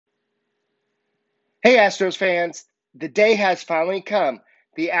Hey, Astros fans, the day has finally come.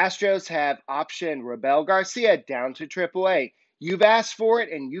 The Astros have optioned Robel Garcia down to AAA. You've asked for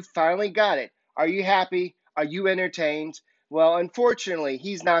it and you finally got it. Are you happy? Are you entertained? Well, unfortunately,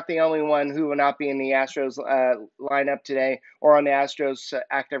 he's not the only one who will not be in the Astros lineup today or on the Astros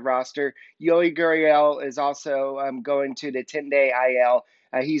active roster. Yoli Gurriel is also going to the 10-day IL.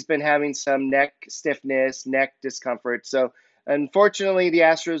 He's been having some neck stiffness, neck discomfort. So unfortunately, the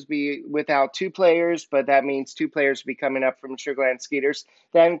Astros be without two players, but that means two players will be coming up from Sugarland Skeeters.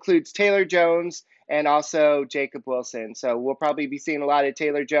 That includes Taylor Jones and also Jacob Wilson. So we'll probably be seeing a lot of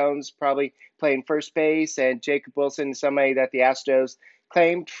Taylor Jones probably playing first base, and Jacob Wilson, somebody that the Astros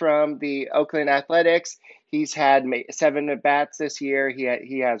claimed from the Oakland Athletics. He's had 7 at bats this year.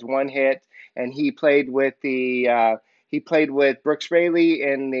 He has one hit, and he played with Brooks Raley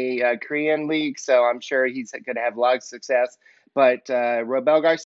in the Korean League, so I'm sure he's going to have a lot of success. But Robel Garcia